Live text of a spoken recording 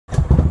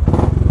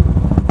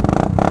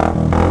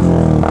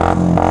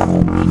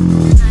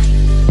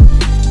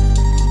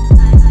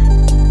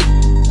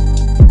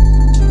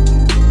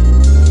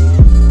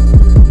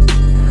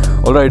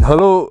All right,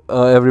 hello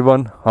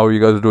everyone. How are you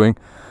guys doing?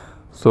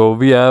 So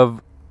we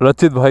have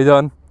Rachit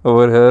Bhaijan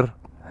over here,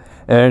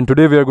 and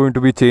today we are going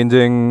to be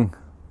changing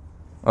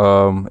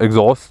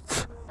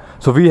exhausts.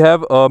 So we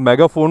have a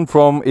megaphone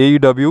from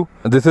AEW.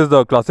 This is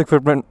the classic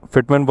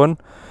Fitman one,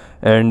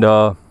 and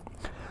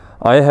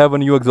I have a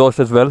new exhaust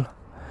as well.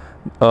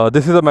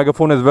 This is a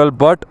megaphone as well,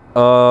 but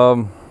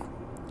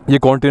ये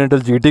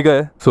Continental GT का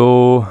है.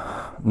 So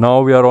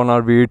now we are on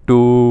our way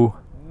to.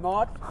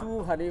 Not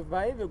to Hanif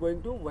bhai, we're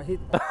going to Wahid.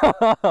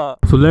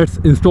 So let's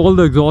install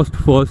the exhaust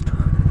first,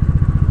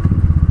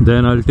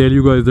 then I'll tell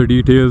you guys the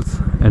details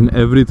and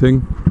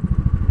everything.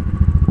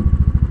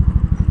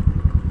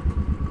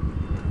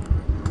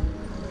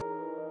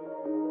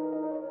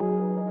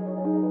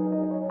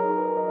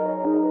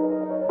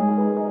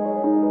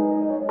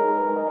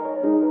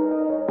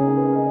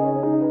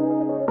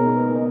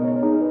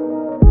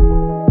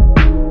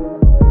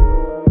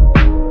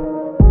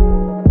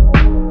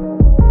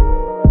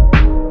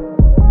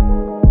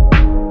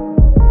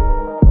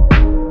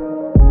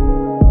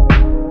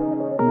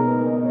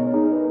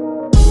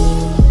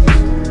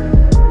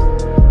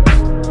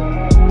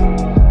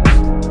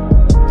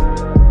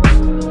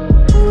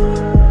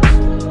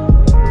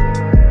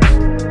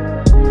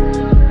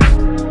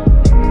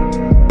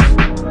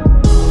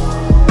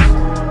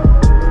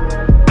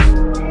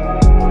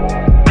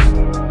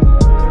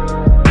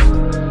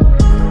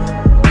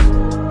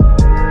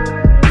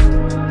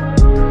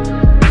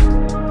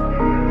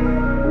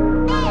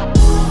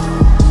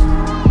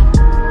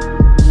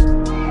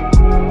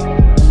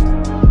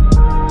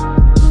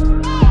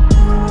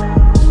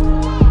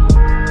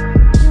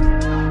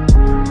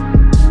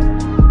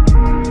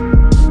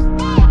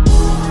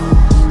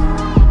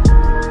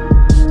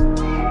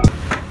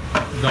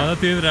 ज़्यादा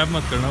तेज rap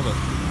मत करना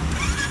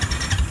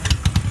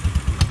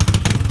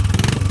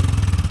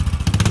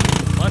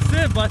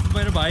बस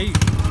मेरे भाई.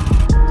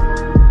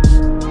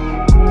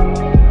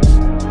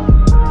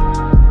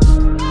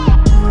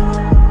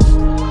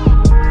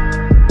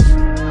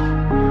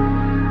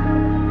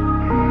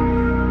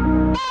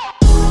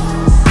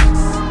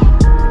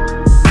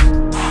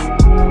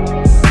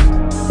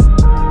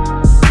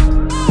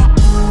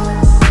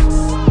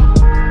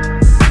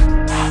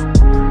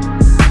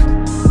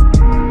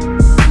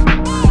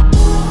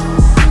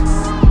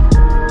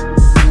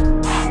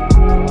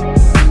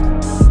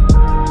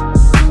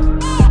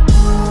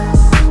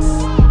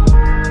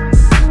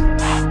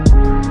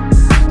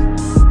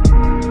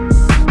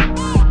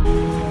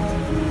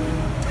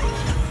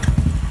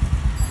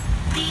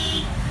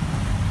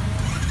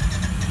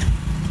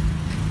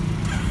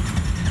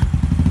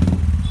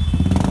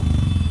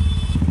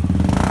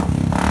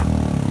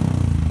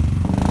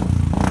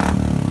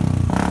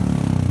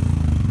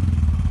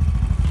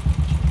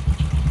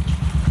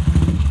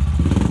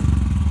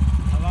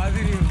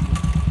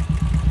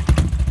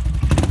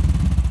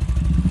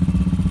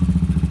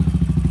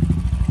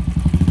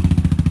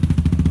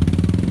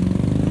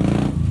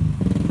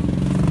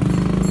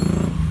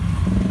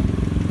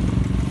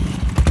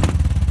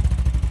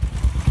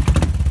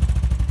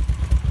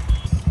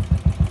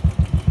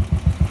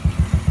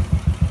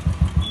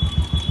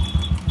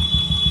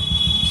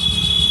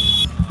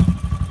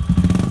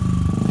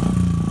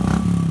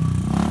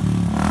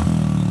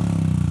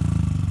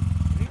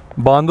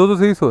 बांधो तो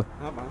सही सो.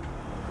 हाँ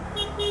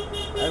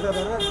ऐसा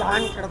था ना,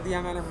 दान कर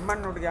दिया मैंने,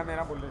 मन उठ गया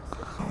मेरा बुलेट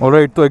से.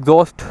 ऑलराइट, तो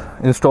एग्जॉस्ट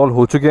इंस्टॉल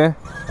हो चुके हैं.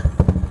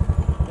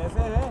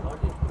 कैसे है?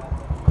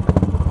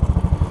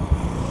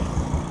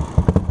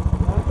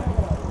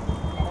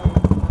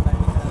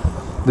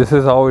 This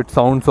is how it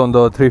sounds on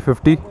the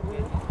 350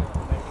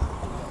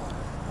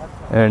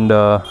 and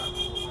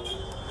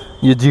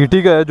ये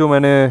GT का है जो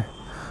मैंने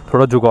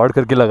थोड़ा जुगाड़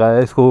करके लगाया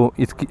है इसको.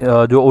 इसकी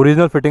जो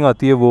ओरिजिनल फिटिंग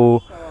आती है वो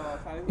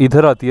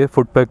इधर आती है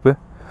फुट पैक पे.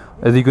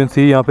 एज यू कैन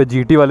सी यहाँ पे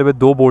GT वाले पे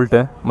 2 बोल्ट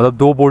हैं, मतलब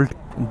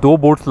 2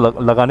 बोल्ट्स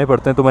लगाने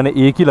पड़ते हैं, तो मैंने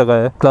एक ही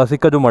लगाया है.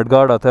 क्लासिक का जो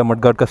मडगार्ड आता है,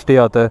 मडगार्ड का स्टे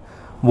आता है,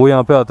 वो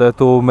यहाँ पे आता है,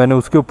 तो मैंने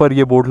उसके ऊपर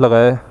ये बोल्ट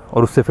लगाया है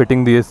और उससे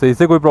फिटिंग दी है.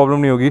 इससे कोई प्रॉब्लम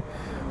नहीं होगी,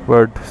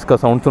 बट इसका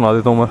साउंड सुना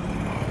देता हूँ मैं.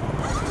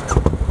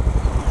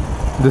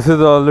 This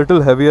is a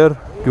little heavier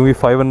क्योंकि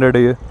 500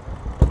 है ये.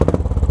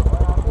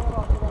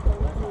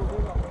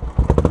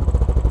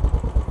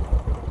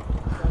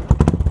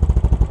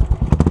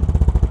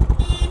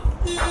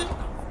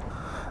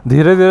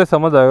 धीरे धीरे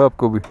समझ आएगा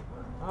आपको भी.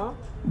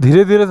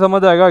 धीरे धीरे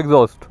समझ आएगा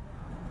एग्जॉस्ट.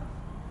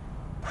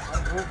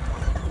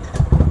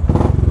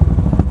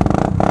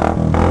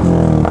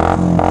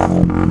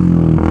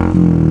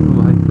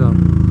 भाई साहब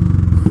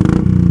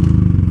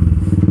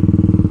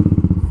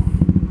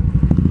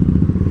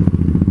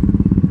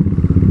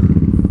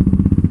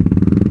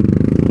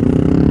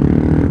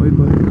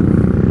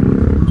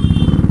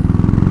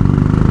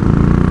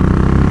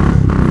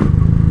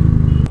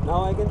Now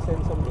I can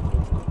sense some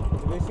difference.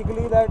 It's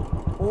basically that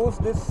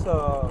post this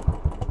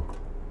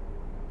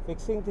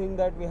fixing thing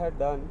that we had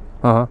done.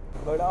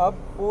 But up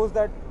post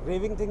that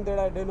raving thing that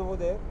I did over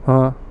there.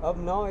 Up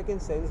now I can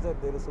sense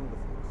that there is some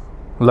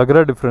difference. लग रहा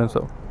है difference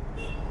अब.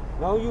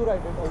 Now you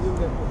ride it or you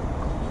get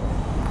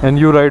it.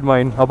 And you ride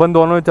mine. अपन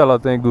दोनों ही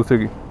चलाते हैं एक दूसरे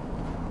की.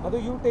 So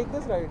you take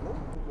this ride, no?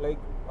 Like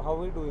how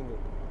are we doing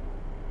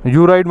it?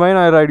 You ride mine,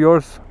 I ride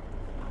yours.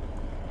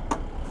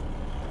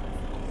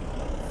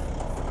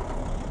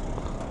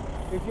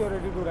 If you are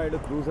ready to ride a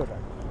cruiser,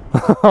 then.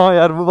 हाँ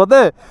यार, वो पता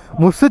है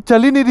मुझसे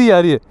चल ही नहीं रही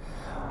यार ये।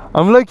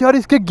 I'm like यार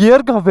इसके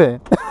गियर कहाँ पे हैं?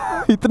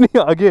 इतनी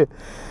आगे।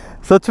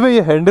 सच में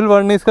ये हैंडल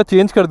बार ने इसका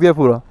चेंज कर दिया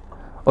पूरा।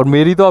 और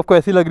मेरी तो आपको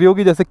ऐसी लग रही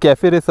होगी जैसे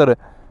कैफे रेसर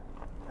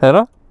है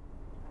ना?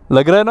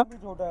 लग रहा है ना?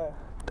 छोटा है।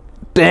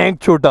 टैंक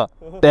छोटा,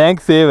 टैंक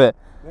सेव है।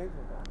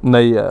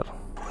 नहीं यार,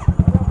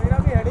 मेरा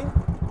भी हेडिंग।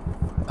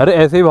 अरे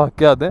ऐसे ही भाग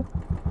के आते हैं।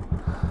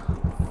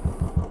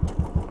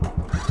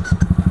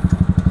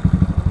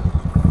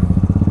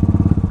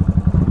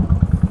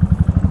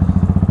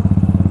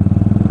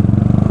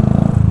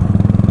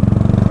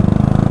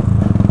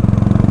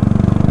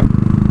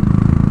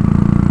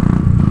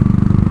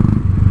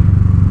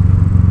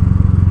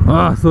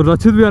 सो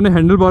रचित भैया ने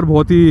हैंडल बार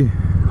बहुत ही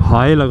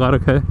हाई लगा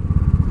रखा है।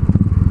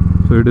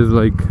 सो इट इज़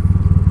लाइक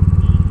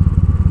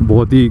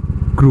बहुत ही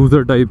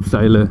क्रूज़र टाइप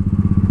स्टाइल है।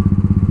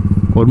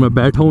 और मैं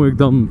बैठा हूँ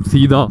एकदम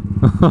सीधा।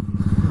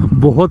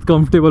 बहुत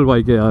कंफर्टेबल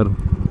बाइक है यार।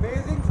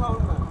 Amazing sound,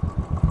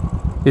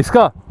 man.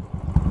 इसका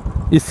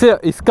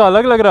इसका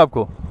अलग लग रहा है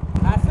आपको?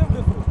 Massive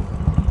difference.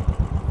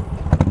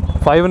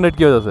 500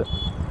 की वजह से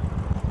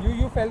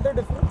You felt the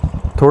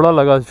difference? थोड़ा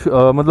लगा,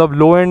 मतलब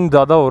लो एंड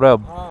ज़्यादा हो रहा है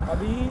अब। हाँ,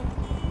 अभी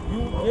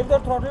you give the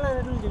throttle and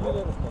it will give you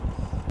the response.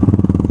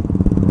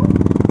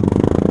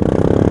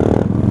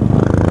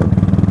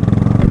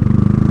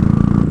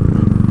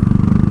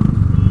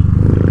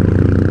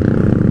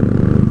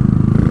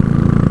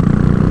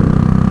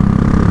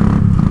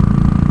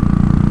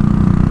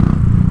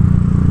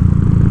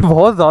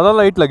 बहुत ज़्यादा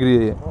लाइट लग रही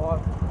है ये।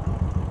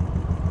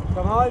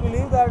 Somehow I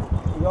believe that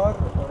your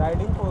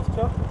riding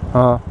posture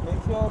हाँ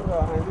makes your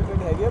handle get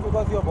heavier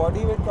because your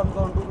body weight comes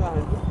onto the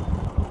handle.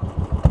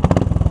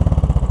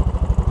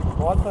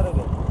 बहुत फर्क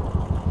है।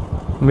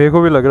 मेरे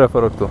को भी लग रहा है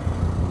फ़र्क तो।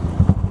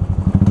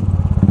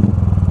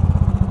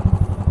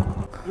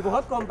 ये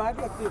बहुत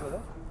कॉम्पैक्ट लगती है पता?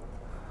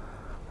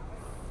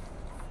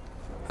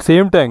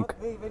 Same tank.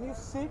 When you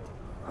sit,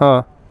 हाँ,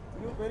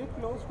 you're very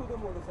close to the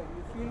motorcycle.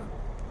 You feel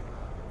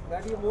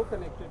that you're more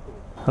connected to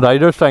it.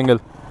 Riders triangle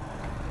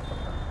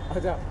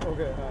अच्छा,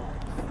 okay, हाँ।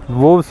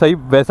 वो सही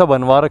वैसा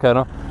बनवा रखा है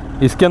ना।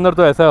 इसके अंदर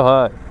तो ऐसा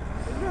है।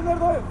 इसके अंदर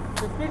तो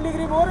 15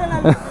 डिग्री मोर है ना।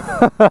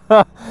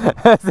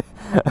 ऐसे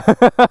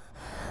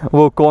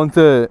वो कौन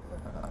से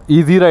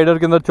इजी राइडर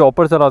के अंदर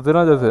चॉपर चलाते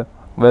ना जैसे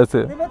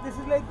वैसे। This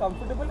is like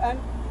comfortable and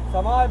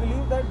somehow I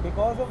believe that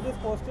because of this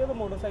posture the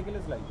motorcycle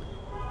is light.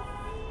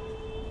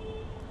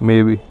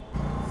 Maybe.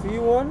 See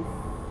you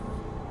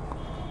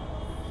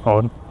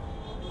on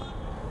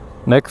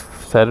next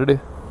Saturday.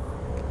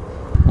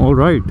 All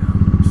right.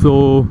 So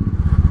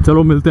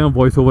चलो मिलते हैं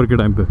वॉइस ओवर के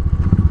टाइम पे।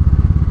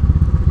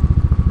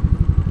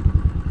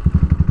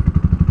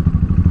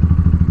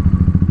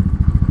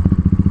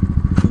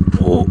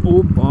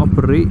 ओ बाप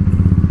रे।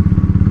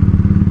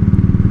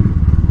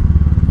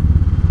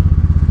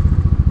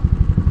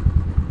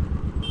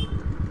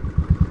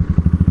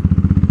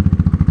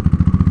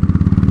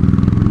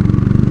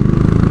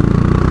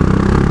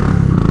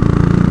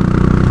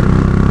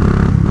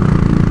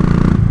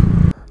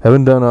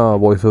 Haven't done a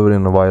voiceover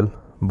in a while,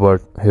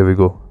 but here we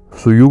go.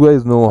 So you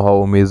guys know how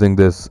amazing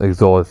this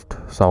exhaust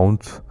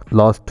sounds.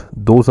 Last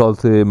 2 साल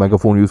से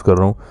megaphone use कर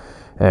रहा हूँ,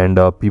 and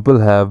people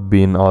have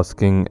been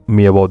asking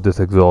me about this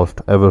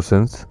exhaust ever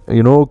since.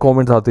 You know,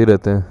 comments आते ही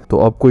रहते हैं, तो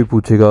अब कोई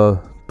पूछेगा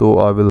तो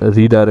I will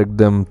redirect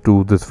them to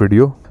this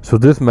video.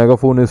 So this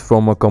megaphone is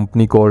from a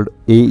company called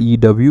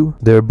AEW.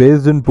 They're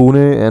based in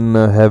Pune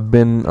and have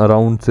been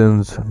around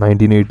since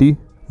 1980.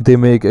 They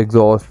make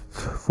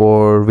exhausts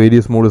for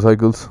various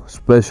motorcycles,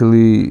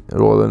 especially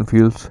Royal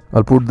Enfields.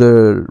 I'll put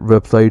their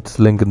website's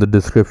link in the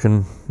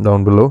description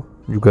down below.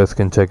 You guys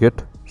can check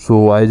it.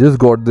 So I just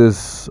got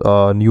this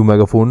new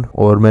megaphone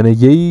और मैंने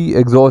यही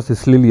exhaust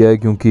इसलिए लिया है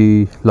क्योंकि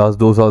last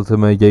 2 साल से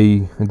मैं यही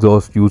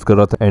exhaust use कर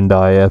रहा था and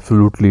I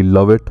absolutely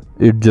love it.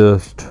 It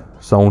just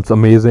sounds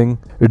amazing.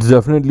 It's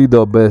definitely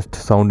the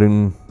best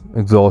sounding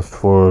exhaust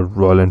for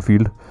Royal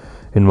Enfield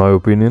in my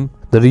opinion.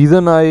 The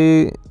reason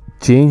I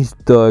changed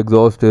the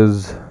exhaust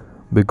is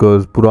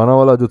because पुराना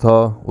वाला जो था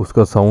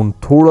उसका sound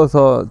थोड़ा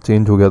सा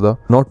चेंज हो गया था,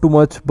 नॉट टू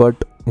मच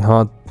बट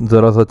हाँ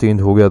ज़रा सा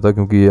चेंज हो गया था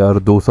क्योंकि यार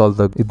 2 साल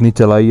तक इतनी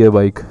चलाई है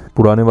बाइक।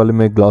 पुराने वाले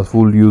में ग्लास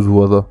वूल यूज़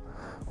हुआ था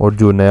और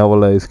जो नया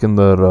वाला है इसके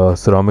अंदर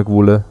सिरामिक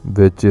वूल है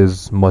which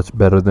is much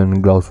better than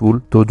glass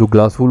wool. तो जो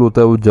ग्लास वूल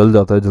होता है वो जल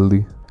जाता है जल्दी।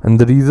 And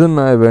the reason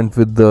I went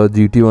with the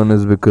GT1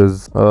 is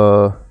because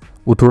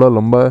वो थोड़ा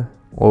लंबा है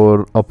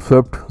और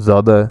अपस्वेप्ट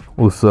ज़्यादा है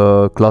उस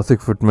क्लासिक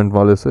फिटमेंट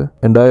वाले से।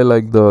 And I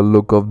like the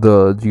look of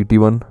the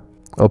GT1।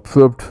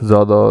 Upswept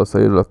ज़्यादा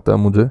सही लगता है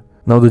मुझे।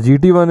 Now the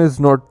GT1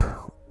 is not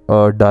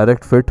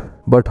direct fit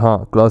but हाँ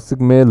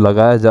क्लासिक में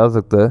लगाया जा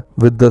सकता है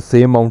with the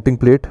same mounting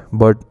plate,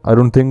 but I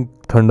don't think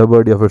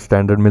Thunderbird या फिर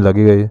स्टैंडर्ड में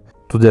लगेगा ये।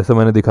 तो जैसा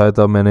मैंने दिखाया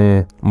था,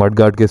 मैंने मड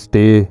गार्ड के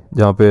स्टे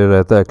जहाँ पे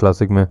रहता है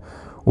क्लासिक में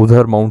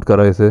उधर माउंट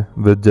करा इसे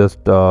with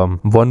just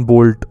 1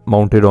 bolt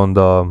mounted on the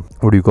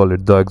what do you call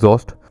it the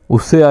exhaust.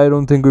 उससे आई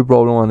डोंट थिंक कोई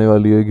प्रॉब्लम आने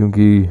वाली है,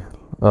 क्योंकि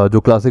जो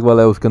क्लासिक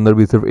वाला है उसके अंदर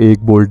भी सिर्फ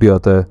एक बोल्ट ही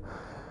आता है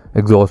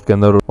एग्जॉस्ट के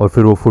अंदर, और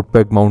फिर वो फुट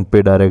पैक माउंट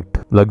पे डायरेक्ट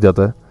लग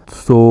जाता है.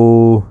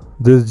 So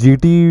this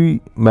GT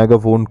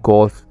megaphone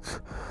cost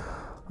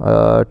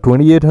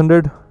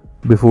 2800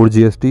 before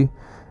GST,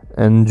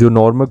 and जो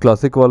नॉर्मल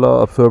क्लासिक वाला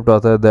अपस्वर्प्ट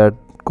आता है that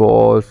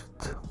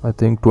cost I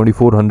think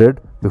 2400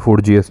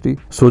 before GST.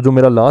 सो जो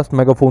मेरा लास्ट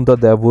मेगाफोन था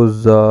that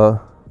was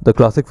the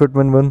classic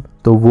फिटमैन one,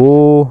 तो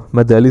वो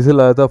मैं दिल्ली से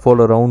लाया था for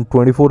around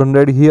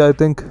 2400 he I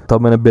think.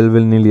 तब मैंने बिल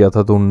नहीं लिया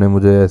था, तो उन्होंने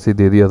मुझे ऐसे ही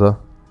दे दिया था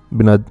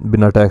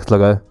बिना टैक्स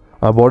लगाए.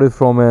 I bought it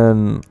from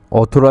N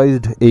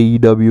authorised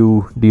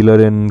AEW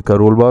dealer in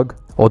Karol Bagh.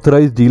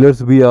 Authorised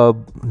dealers भी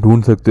आप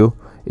ढूंढ सकते हो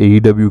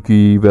AEW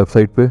की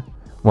वेबसाइट पे,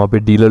 वहाँ पे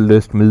डीलर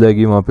लिस्ट मिल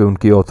जाएगी. वहाँ पे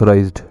उनकी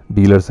ऑथोराइज्ड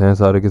डीलर्स हैं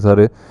सारे के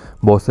सारे,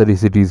 बहुत सारी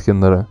सिटीज़ के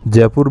अंदर है.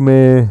 जयपुर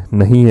में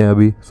नहीं है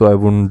अभी, सो I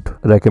wouldn't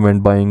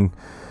recommend buying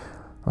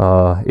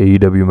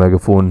AEW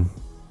megaphone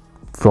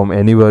from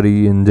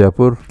anybody in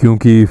Jaipur,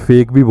 क्योंकि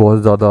फेक भी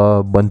बहुत ज़्यादा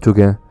बन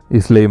चुके हैं.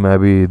 इसलिए मैं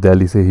भी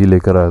दिल्ली से ही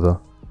लेकर आया था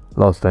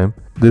लास्ट टाइम.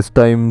 दिस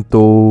टाइम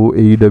तो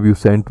AEW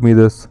सेंट मी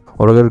दिस,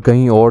 और अगर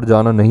कहीं और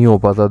जाना नहीं हो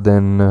पाता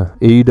then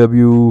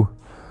AEW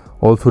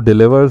also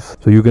delivers,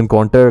 so you can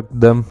contact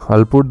them.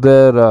 I'll put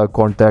their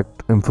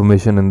contact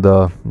information in the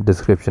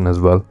description as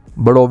well,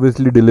 but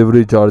obviously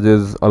delivery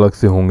charges अलग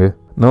से होंगे.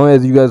 Now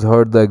as you guys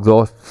heard the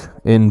exhausts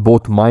in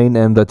both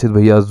mine and Rachit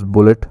Bhaiya's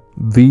Bullet,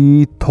 we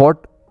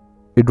thought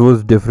it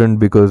was different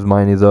because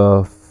mine is a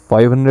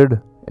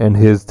 500 and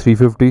his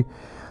 350,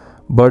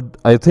 but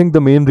I think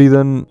the main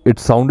reason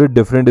it sounded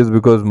different is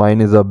because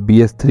mine is a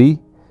BS3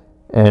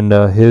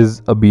 and his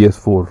a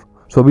BS4.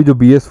 सो अभी जो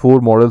BS4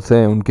 models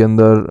हैं उनके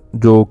अंदर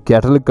जो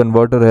कैटलिक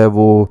converter है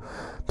वो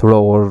थोड़ा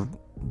और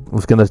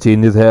उसके अंदर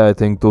चेंजेस है आई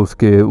थिंक, तो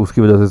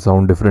उसकी वजह से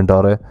साउंड डिफरेंट आ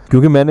रहा है.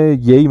 क्योंकि मैंने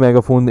यही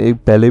मेगाफोन एक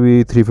पहले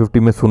भी 350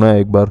 में सुना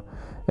है एक बार,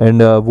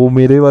 एंड वो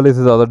मेरे वाले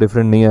से ज़्यादा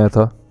डिफरेंट नहीं आया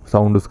था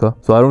साउंड उसका.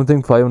 सो आई डोंट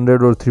थिंक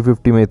 500 और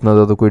 350 में इतना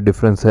ज़्यादा कोई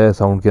डिफरेंस है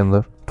साउंड के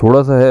अंदर.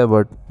 थोड़ा सा है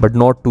but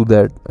not to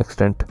that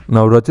extent.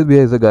 Now रचित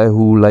भैया is a guy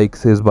who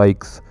likes his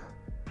bikes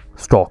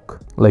stock,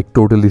 like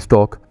totally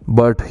stock,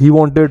 but he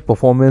wanted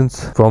performance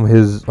from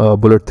his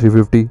Bullet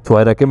 350, so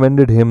I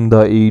recommended him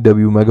the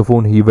AEW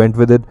megaphone. He went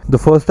with it. The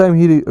first time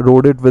he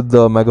rode it with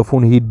the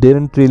megaphone, he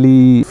didn't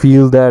really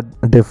feel that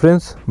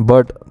difference,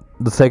 but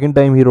the second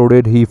time he rode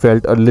it, he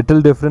felt a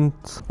little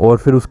difference. और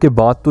फिर उसके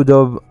बाद तो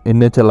जब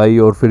इनने चलाई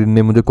और फिर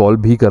इनने मुझे कॉल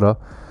भी करा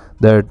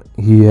that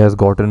he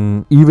has gotten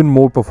even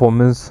more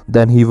performance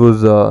than he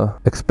was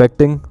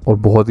expecting,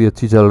 और बहुत ही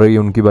अच्छी चल रही है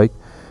उनकी बाइक,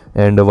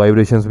 एंड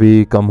वाइब्रेशंस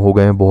भी कम हो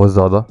गए हैं बहुत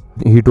ज़्यादा.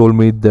 He told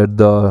me that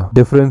the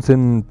difference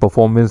in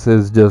performance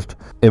is just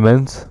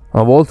immense.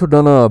 I have also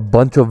done a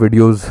bunch of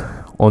videos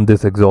on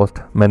this exhaust.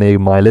 मैंने एक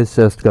माइलेज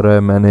टेस्ट करा है,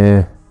 मैंने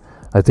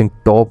I think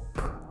top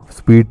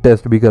speed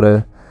test भी करा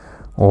है,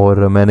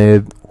 और मैंने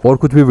और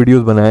कुछ भी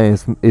वीडियोस बनाए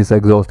हैं इस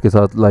एग्जॉस्ट के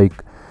साथ.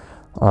 Like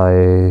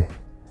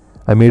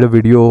I made a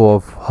video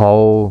of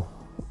how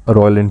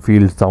royal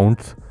Enfield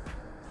sounds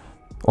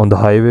on the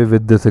highway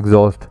with this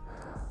exhaust.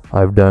 I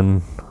have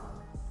done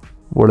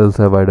what else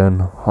have I done?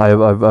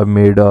 I've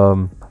made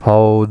how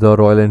the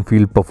Royal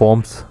Enfield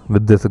performs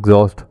with this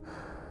exhaust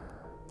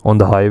on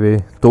the highway.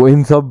 तो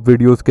इन सब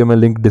videos के मैं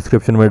link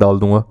description में डाल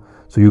दूँगा,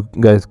 so you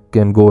guys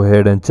can go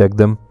ahead and check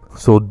them.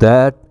 So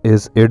that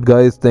is it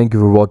guys. Thank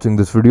you for watching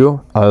this video.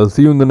 I'll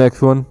see you in the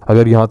next one.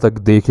 अगर यहाँ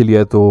तक देख ही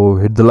लिया तो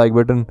hit the like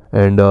button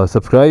and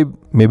subscribe,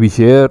 maybe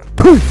share.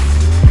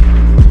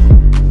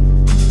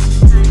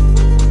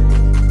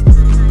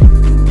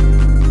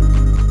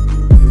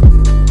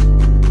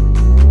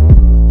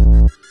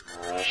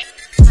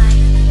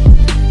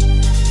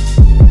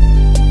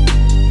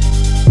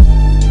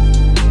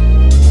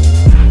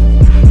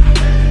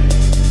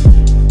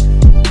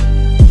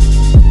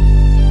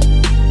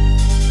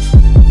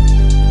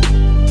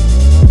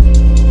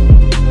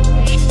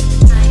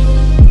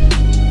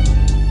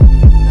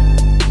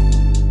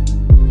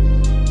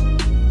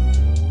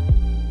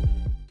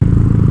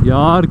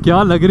 यार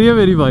क्या लग रही है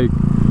मेरी बाइक,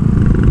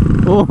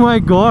 ओह माय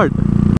गॉड.